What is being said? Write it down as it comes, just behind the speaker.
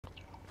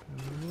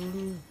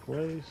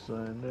Place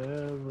I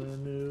never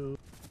knew.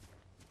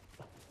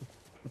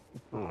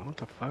 Oh, what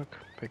the fuck?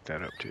 Pick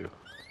that up too.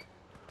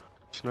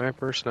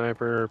 Sniper,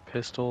 sniper,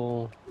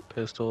 pistol,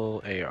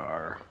 pistol,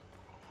 AR.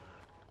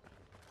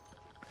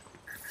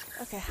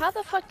 Okay, how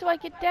the fuck do I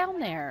get down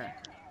there?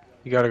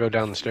 You gotta go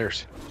down the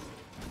stairs.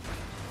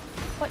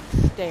 What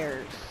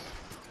stairs?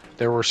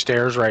 There were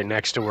stairs right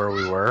next to where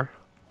we were.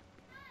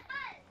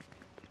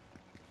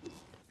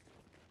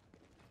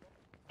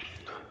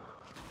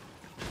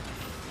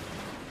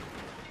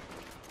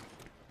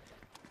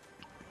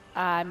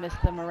 I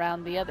missed them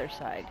around the other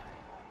side.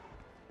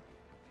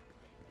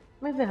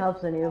 If it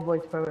helps any, the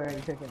voice probably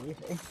already took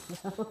everything.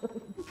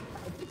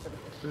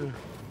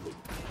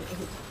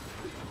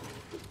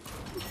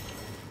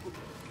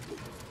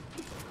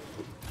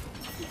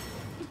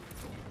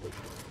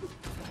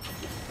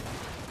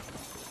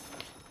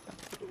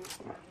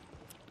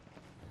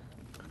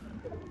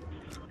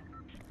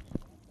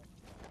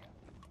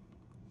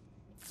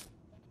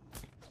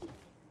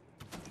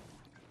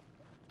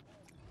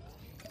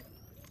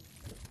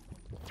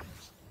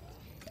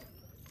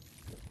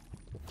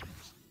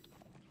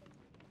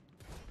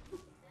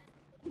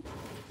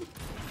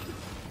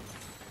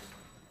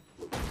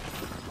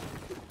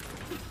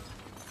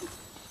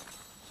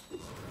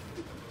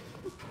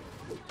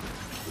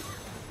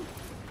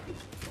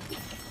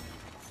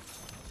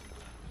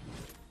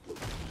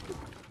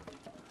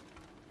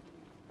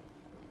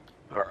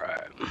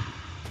 Alright.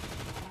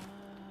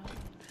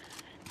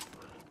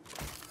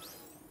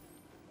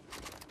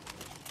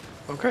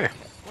 Okay.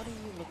 What do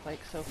you look like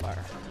so far?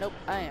 Nope,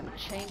 I am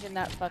changing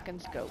that fucking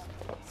scope.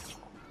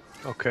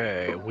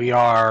 Okay, we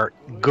are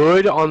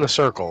good on the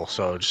circle,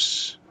 so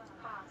just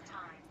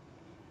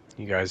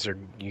you guys are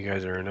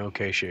in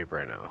okay shape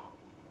right now.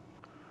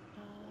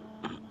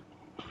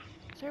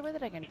 Is there a way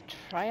that I can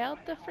try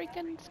out the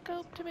freaking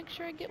scope to make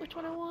sure I get which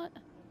one I want?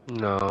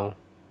 No.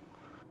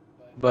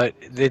 But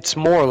it's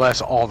more or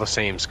less all the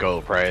same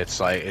scope, right? It's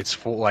like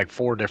like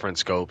 4 different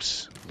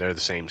scopes. They're the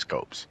same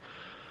scopes.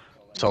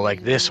 So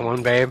like this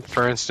one, babe,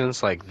 for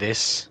instance, like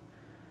this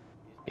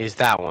is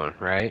that one,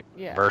 right?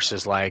 Yeah.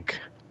 Versus like,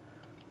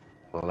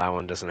 well, that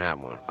one doesn't have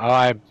one. Oh,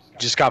 I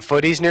just got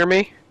footies near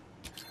me.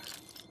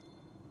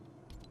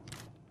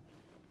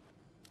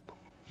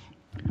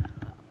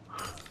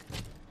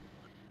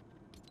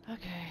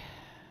 Okay.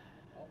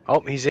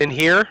 Oh, he's in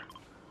here.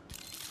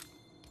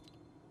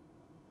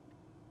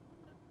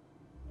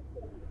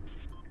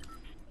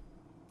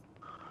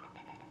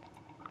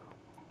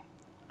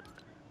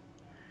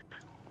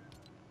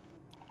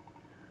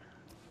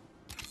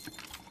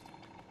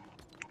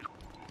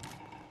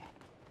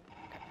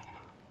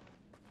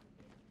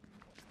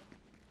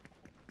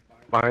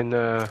 Behind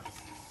the...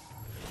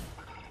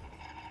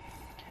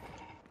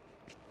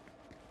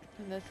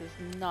 And this is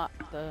not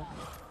the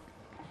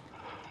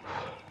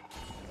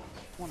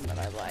one that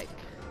I like.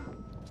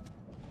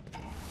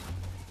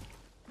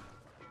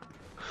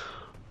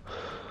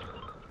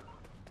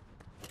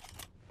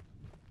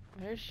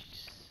 There's...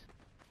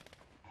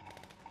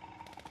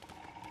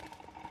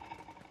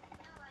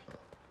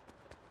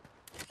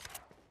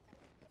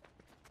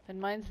 And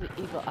mine's the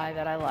eagle eye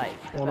that I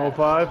like.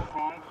 105.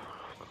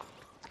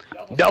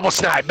 Double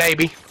snipe,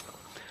 baby.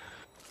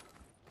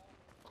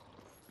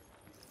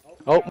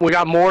 Oh, we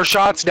got more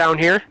shots down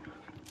here.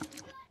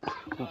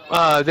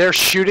 They're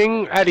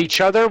shooting at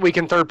each other. We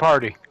can third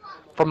party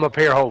from up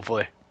here,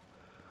 hopefully.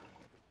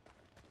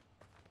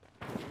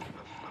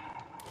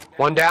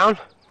 One down.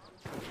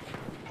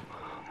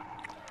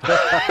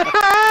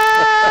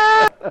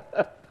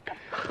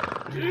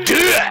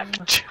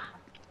 Dude!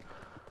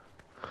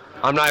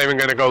 I'm not even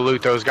gonna go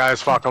loot those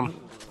guys. Fuck them.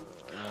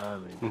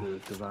 Me too,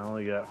 because I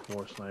only got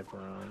 4 sniper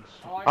rounds.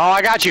 Oh,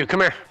 I got you. Come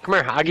here. Come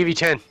here. I'll give you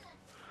 10.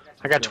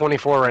 I got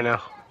 24 right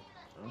now.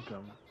 I'm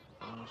coming.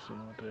 Let's see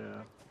what they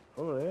have.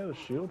 Oh, they had a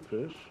shield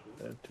fish.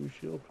 They had 2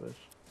 shield fish.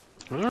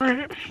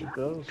 Alright. It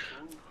goes.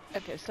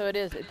 Okay, so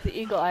it's the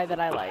eagle eye that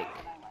I like.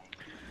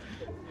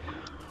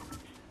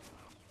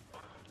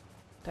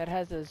 That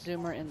has a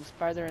zoomer and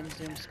farther and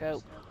zoom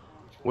scope.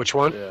 Which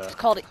one? Yeah. It's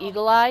called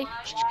eagle eye.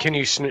 Can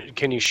you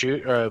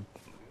shoot or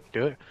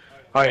do it?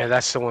 Oh yeah,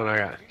 that's the one I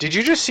got. Did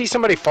you just see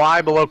somebody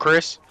fly below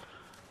Chris?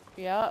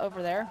 Yeah,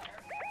 over there.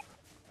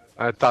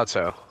 I thought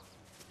so.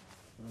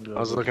 I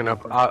was looking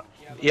up.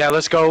 Yeah,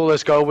 let's go.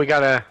 Let's go. We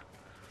gotta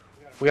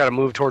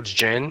move towards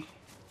Jen.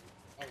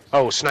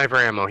 Oh, sniper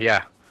ammo.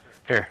 Yeah.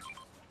 Here.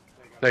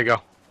 There you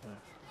go.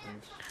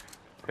 Thanks.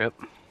 Yep.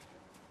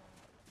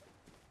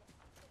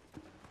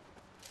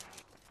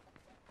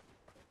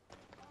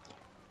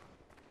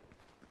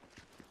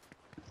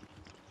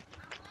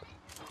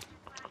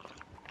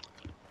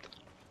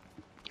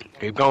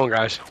 Keep going,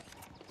 guys.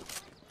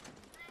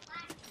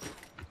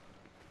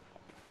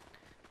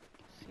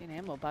 See an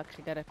ammo box,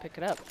 you gotta pick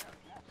it up.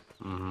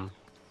 Mm-hmm.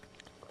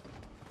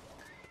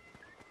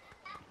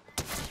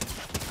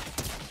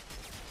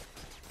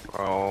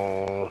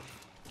 Oh.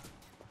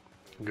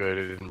 Good,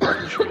 it didn't break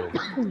the shield.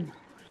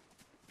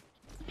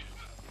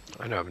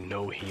 I have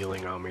no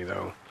healing on me,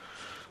 though.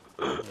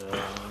 Yeah,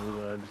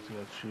 I just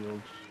got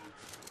shields.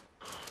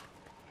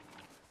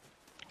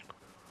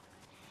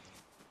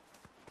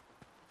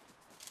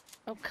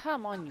 Oh,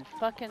 come on, you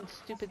fucking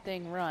stupid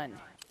thing, run.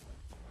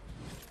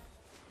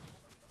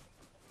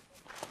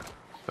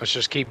 Let's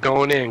just keep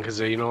going in, because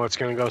you know it's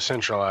gonna go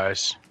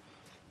centralized.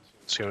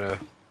 It's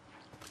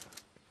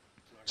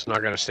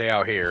not gonna stay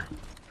out here.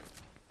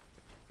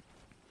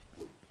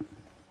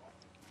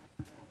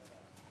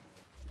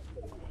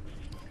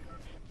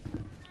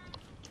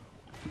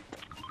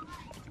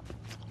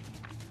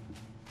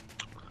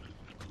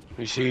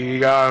 You see,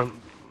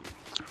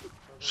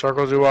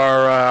 circle to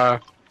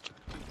our,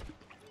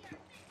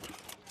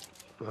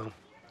 well,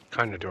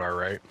 kind of to our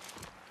right.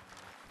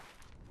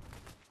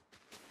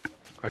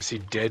 I see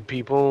dead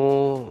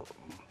people.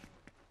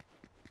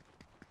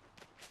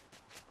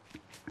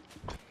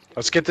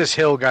 Let's get this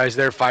hill, guys.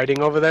 They're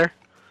fighting over there.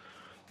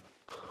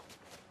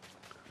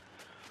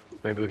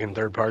 Maybe we can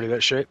third party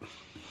that shit.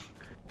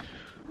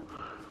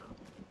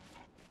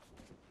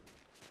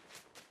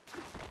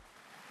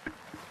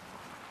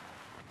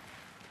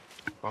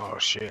 Oh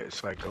shit,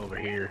 it's like over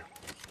here.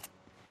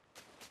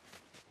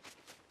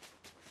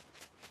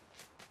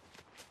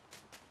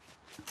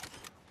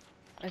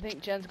 I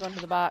think Jen's going to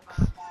the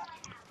box.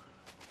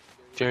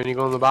 Jen, you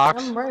go in the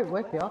box? I'm right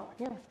with y'all.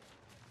 Yeah.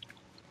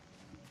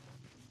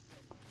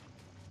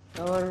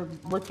 Or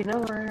looking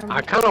over.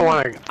 I kind of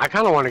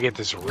want to get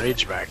this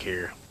ridge back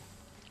here.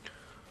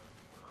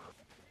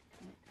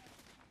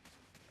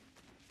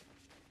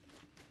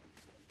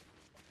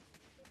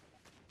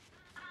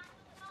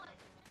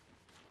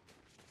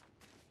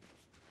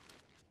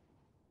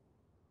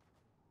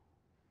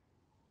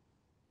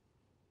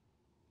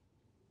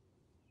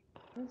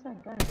 Who's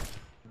that guy?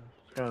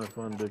 It's kind of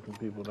fun dicking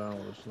people down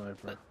with a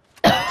sniper.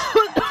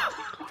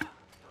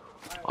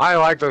 I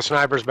like those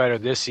snipers better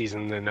this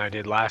season than I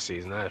did last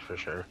season, that's for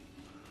sure.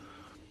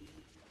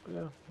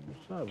 Yeah,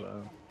 it's not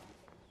bad.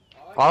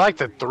 I like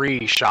the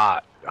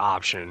 3-shot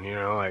option, you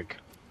know, like.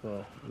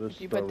 So, this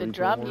If you put the replay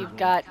drum, one? you've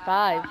got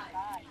 5.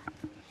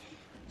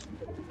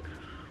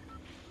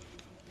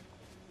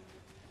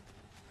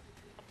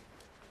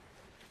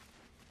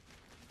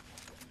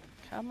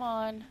 Come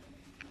on.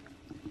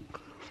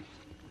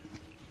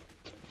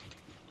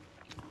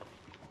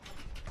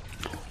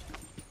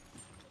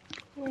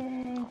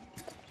 Yay.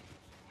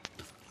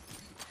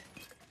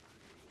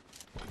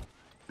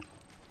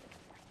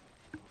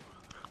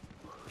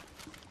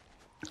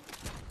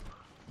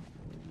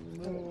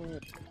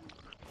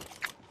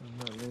 I'm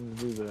not meaning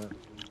to do that.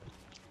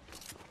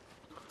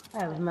 I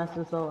have messed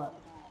this all up.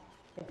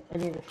 I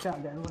need a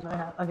shotgun when I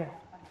have. Okay.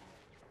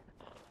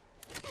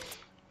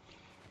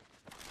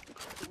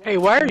 Hey,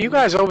 why are you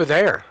guys over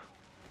there?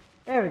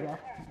 There we go.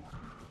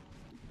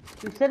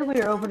 We said we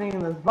were opening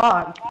this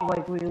box.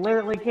 Like, we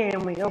literally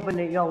came, we opened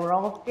it, y'all were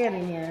all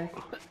standing here.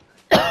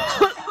 They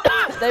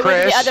went to the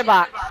Chris? other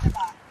box.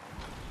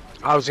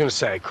 I was gonna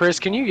say, Chris,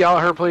 can you yell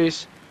at her,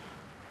 please?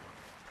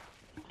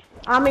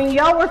 I mean,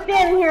 y'all were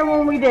standing here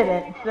when we did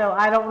it, so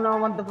I don't know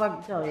what the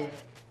fuck to tell you.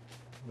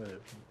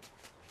 But,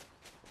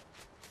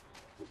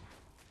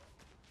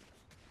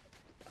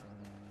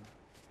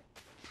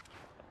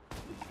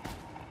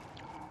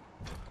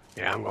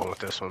 Yeah, I'm going with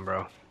this one,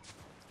 bro.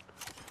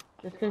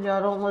 Just because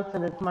y'all don't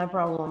listen, it's my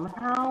problem.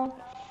 How?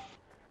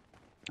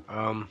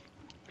 I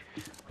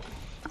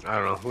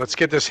don't know. Let's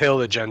get this hill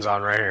that Jen's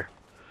on right here.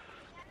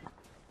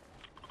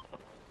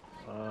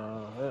 hey,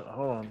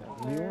 hold on.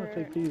 Do you want to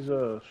take these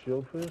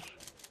shieldfish?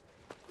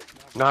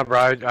 Nah,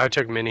 bro, I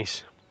took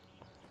minis.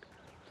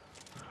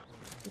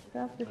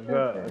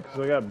 Because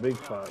I got big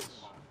pots.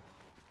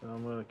 And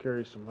I'm gonna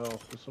carry some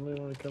health. Does somebody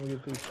want to come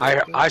get these? I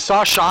shieldfish?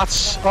 saw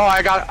shots. Oh,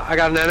 I got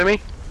an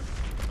enemy.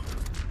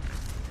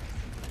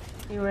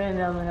 He ran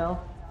down the hill.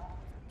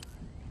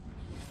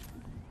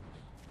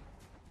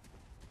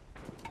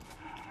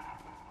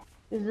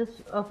 Is this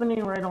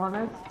opening right on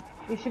us?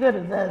 We should go to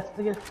this,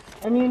 because,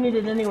 and you need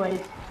it anyways.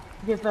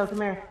 Here, Phil,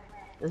 come here.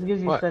 This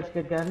gives you What? such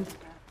good guns.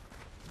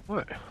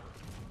 What?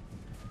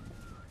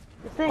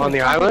 This thing On is the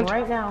popping island?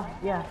 right now,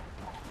 yeah.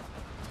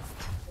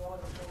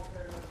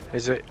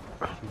 Is it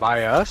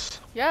by us?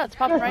 Yeah, it's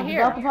popping Yes, right it's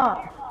here. about to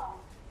pop.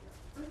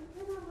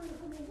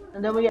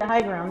 And then we get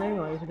high ground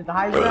anyways. We get the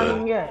highest ground you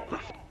can get.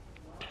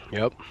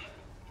 Yep.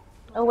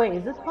 Oh wait,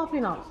 is this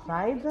popping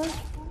outside though?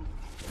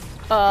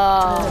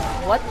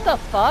 What the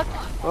fuck?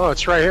 Oh,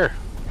 it's right here.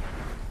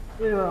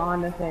 We were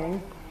on the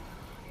thing.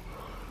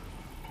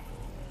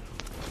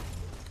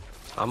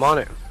 I'm on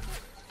it.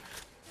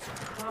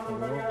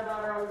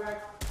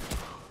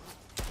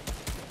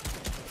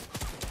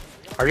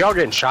 Are y'all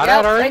getting shot Yep,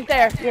 at already? right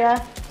there.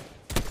 Yeah.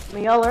 I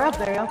mean, y'all are up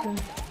there. Y'all can.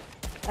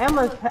 I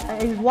almost.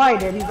 He's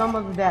whited. He's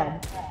almost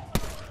dead.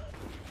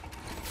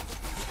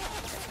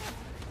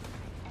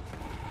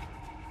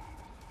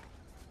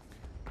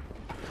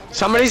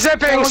 Somebody's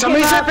zipping!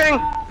 Someone Somebody's came up. zipping!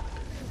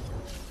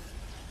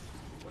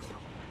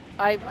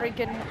 I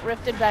freaking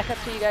rifted back up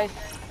to you guys.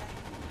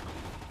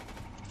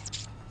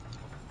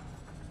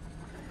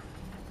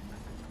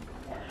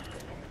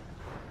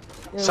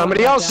 Yeah,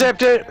 Somebody went else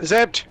down.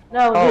 zipped.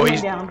 No, Oh, he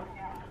he's- went down.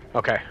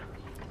 Okay.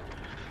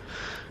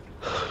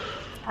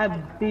 I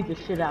beat the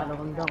shit out of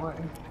him. Don't worry.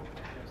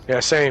 Yeah,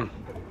 same.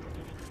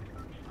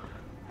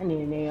 I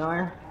need an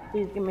AR.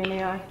 Please give me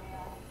an AR.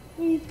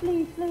 Please,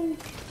 please, please.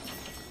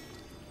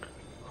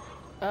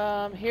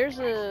 Here's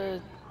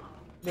a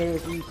Baby,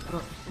 if you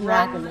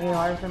smack an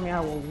AR for me, I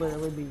will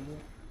literally beat you.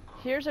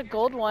 here's a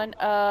gold one.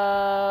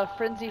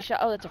 Frenzy shot.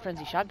 Oh, that's a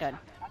frenzy shotgun.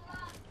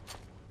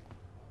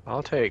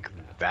 I'll take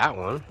that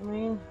one. I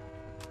mean,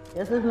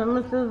 guess his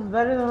nemesis is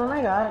better than what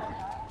I got.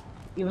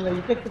 Even though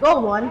you picked the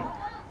gold one,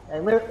 I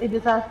literally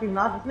just asked you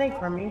not to snake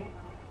from me.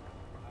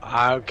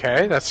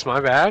 Okay, that's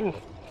my bad.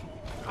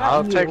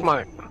 I'll you. take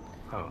my.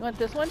 You want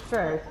this one?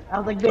 First, I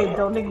was like, babe,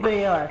 don't take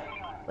the AR.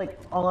 Like,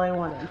 all I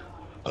wanted.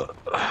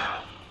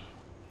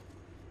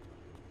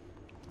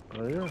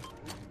 Oh yeah.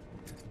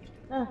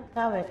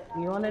 Have it.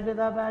 You wanted it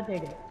that bad,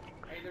 take it.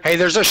 Hey,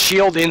 there's a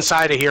shield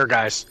inside of here,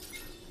 guys.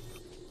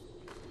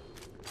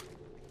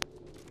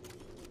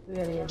 We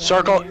gotta get down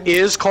Circle here.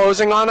 is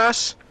closing on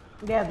us.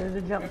 Yeah, there's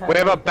a jump pad. We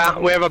have a right there.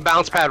 we have a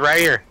bounce pad right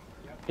here.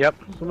 Yep.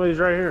 Somebody's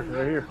right here.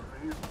 Right here.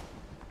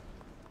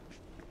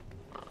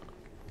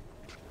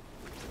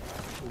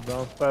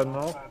 Bounce pad and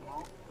all.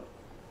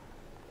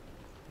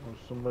 There's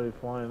somebody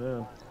flying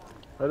in.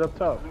 Right up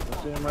top.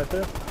 You see him right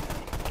there?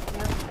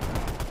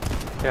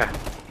 Yeah.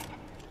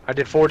 I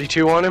did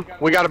 42 on him.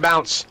 We got to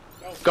bounce.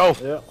 Go.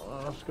 Yeah,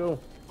 let's go.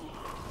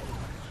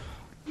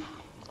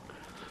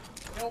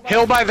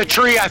 Hill by the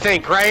tree, I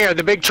think. Right here,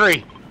 the big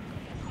tree.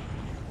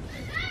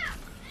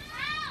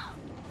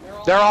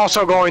 They're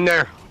also going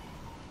there.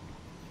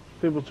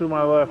 People to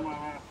my left.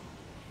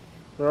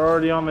 They're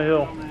already on the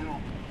hill.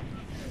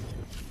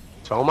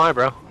 So am I,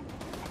 bro.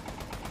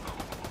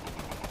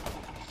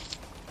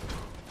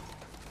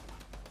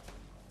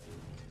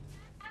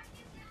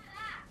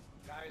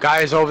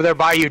 Guys over there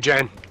by you,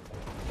 Jen.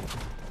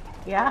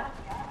 Yeah?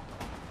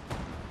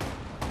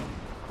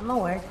 I'm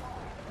aware.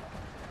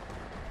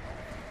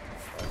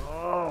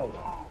 Oh,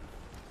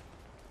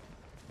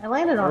 I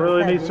landed I on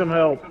really the need some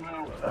help.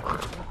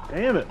 Ugh,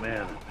 damn it,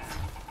 man.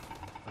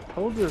 I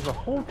told you there's a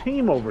whole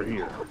team over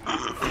here.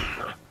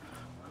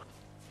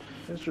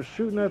 Guys are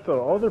shooting at the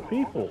other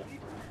people.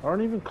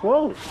 Aren't even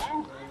close.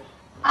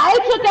 I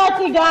took out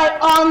the guy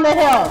on the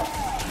hill.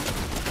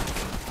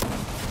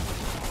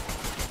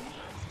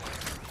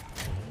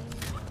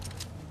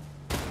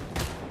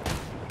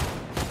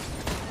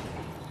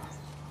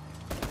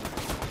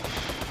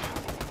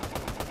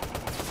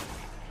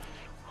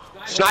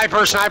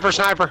 Sniper, sniper,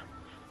 sniper.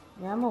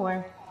 Yeah, I'm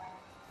aware.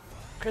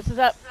 Chris is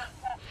up.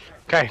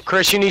 Okay,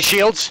 Chris, you need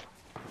shields?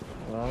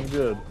 Well, I'm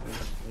good.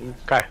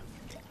 Okay.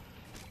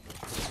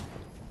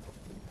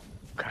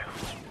 Okay.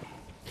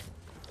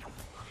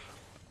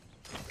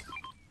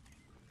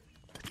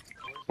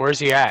 Where's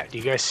he at? Do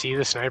you guys see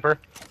the sniper?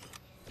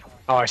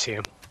 Oh, I see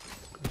him.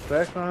 He's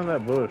back behind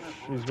that bush.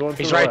 He's going.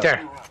 He's to the right left.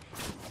 there.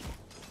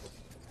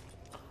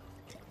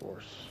 Of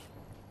course.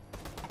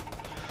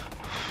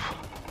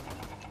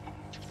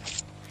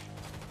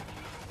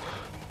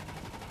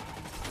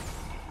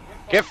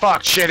 Get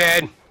fucked,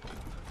 shithead.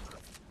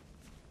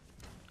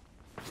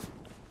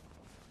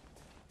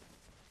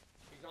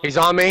 He's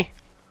on me.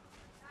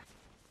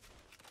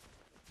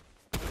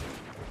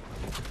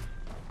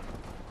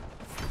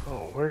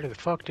 Oh, where the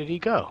fuck did he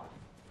go?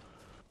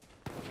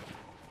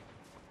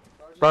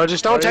 Bro,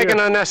 just don't Right take here.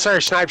 an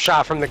unnecessary snipe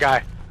shot from the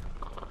guy.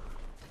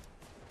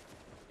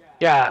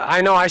 Yeah, I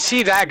know, I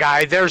see that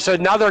guy. There's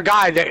another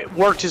guy that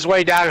worked his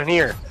way down in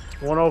here.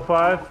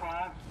 105.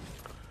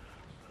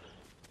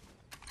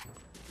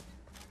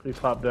 He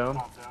popped down.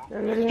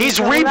 They're getting He's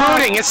each other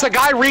back. rebooting. It's the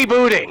guy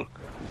rebooting.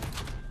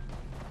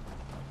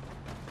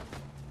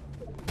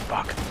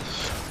 Fuck.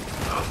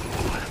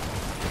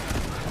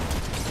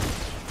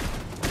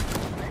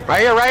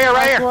 Right here, right here, right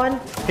Last here.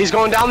 one. He's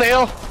going down the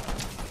hill.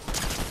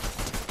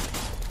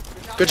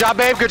 Good job,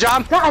 babe. Good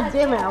job. God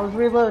damn it, I was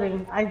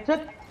reloading. I took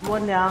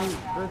one down.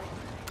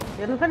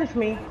 Didn't finish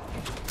me.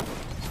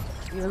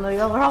 Even though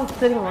y'all were all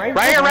sitting right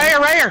Right here, behind. right here,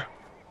 right here.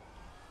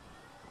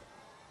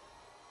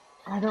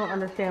 I don't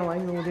understand why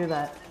people do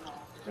that.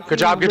 Good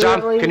job, good job.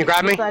 Literally Can you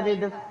grab me?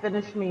 Decided to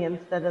finish me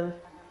instead of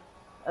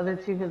other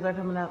two because they're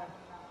coming up.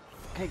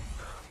 Okay.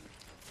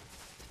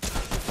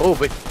 Oh,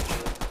 but.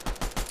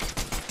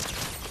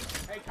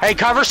 Hey,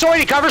 cover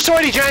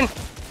Soity, Jen.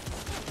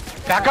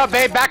 Back up,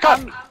 babe, back up.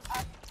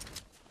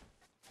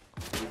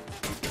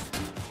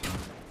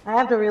 I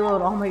have to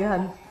reload all my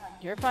guns.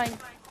 You're fine.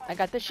 I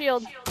got the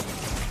shield.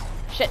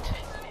 Shit.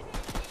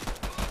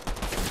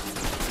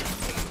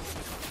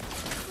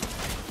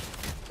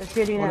 They're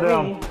shooting One at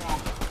down. me.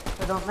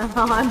 I don't know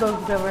how I'm supposed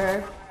to cover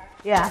her.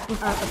 Yeah.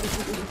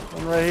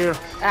 I'm right here.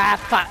 Ah,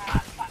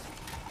 fuck.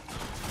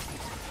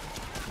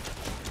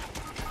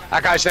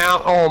 That guy's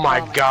down. Oh my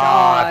Oh my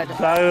god.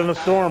 Died in a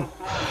storm.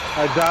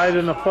 I died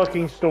in a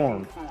fucking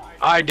storm.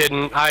 I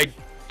didn't. I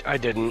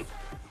didn't.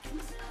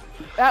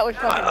 That was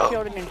fucking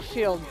shielding and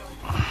shield.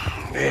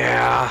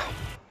 Yeah.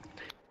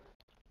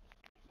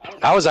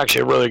 That was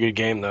actually a really good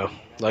game, though.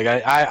 Like,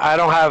 I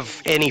don't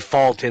have any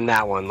fault in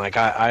that one. Like,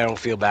 I don't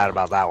feel bad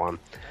about that one.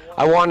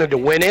 I wanted to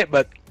win it,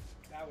 but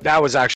that was actually